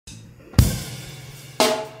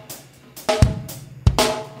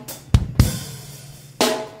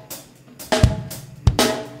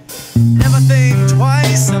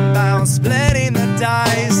now splitting the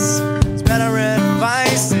dice. It's better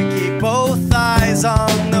advice to keep both eyes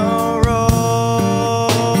on the road.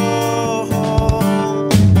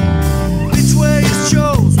 Which way is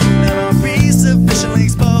chose will never be sufficiently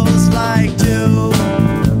exposed like two,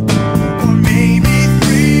 or maybe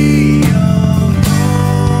three of those.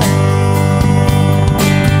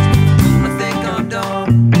 I think I'm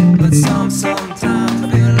dumb, but sometimes I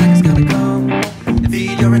feel like it's gonna come and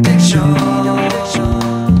feed your addiction.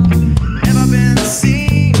 Never been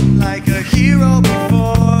seen like a hero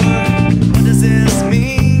before. What does this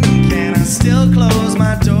mean? Can I still close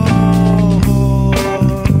my door?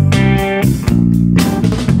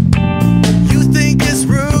 You think it's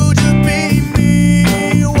rude to be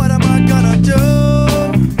me? What am I gonna do?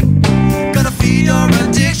 Gonna feed your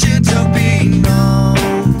addiction to being numb.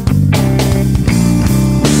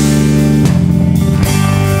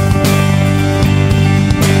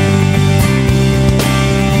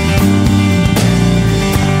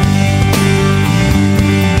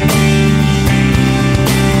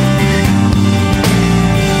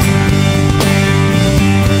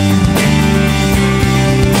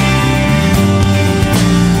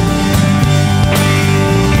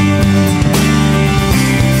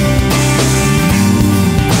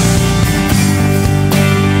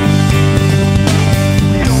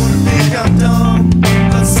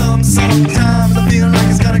 Sometimes I feel like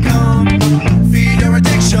it's gotta come. Feed your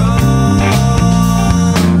addiction.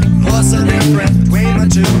 What's the difference between the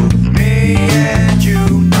two? Me and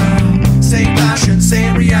you now. Same passion,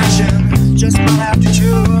 same reaction. Just might have to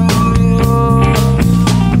choose.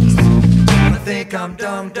 I think I'm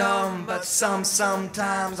dumb, but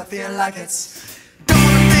sometimes I feel like it's